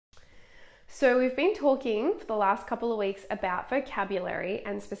So we've been talking for the last couple of weeks about vocabulary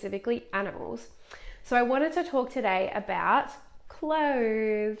and specifically animals. So I wanted to talk today about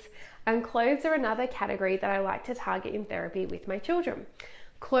clothes. And clothes are another category that I like to target in therapy with my children.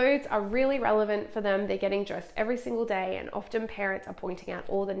 Clothes are really relevant for them. They're getting dressed every single day, and often parents are pointing out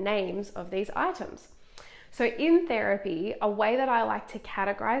all the names of these items. So in therapy, a way that I like to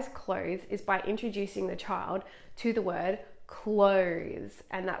categorize clothes is by introducing the child to the word clothes,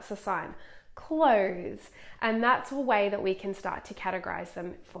 and that's a sign, clothes, and that's a way that we can start to categorize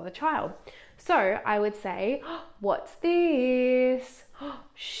them for the child. So I would say, what's this?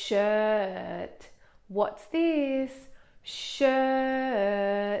 Shirt. What's this? Shirt.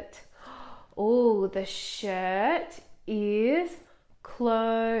 Oh, the shirt is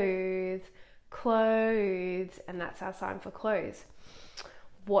clothes. Clothes, and that's our sign for clothes.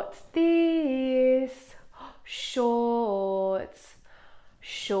 What's this? Shorts.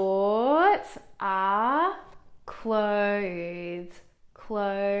 Shorts are clothes.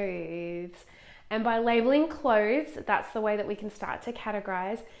 Clothes. And by labeling clothes, that's the way that we can start to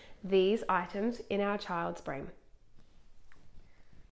categorize these items in our child's brain.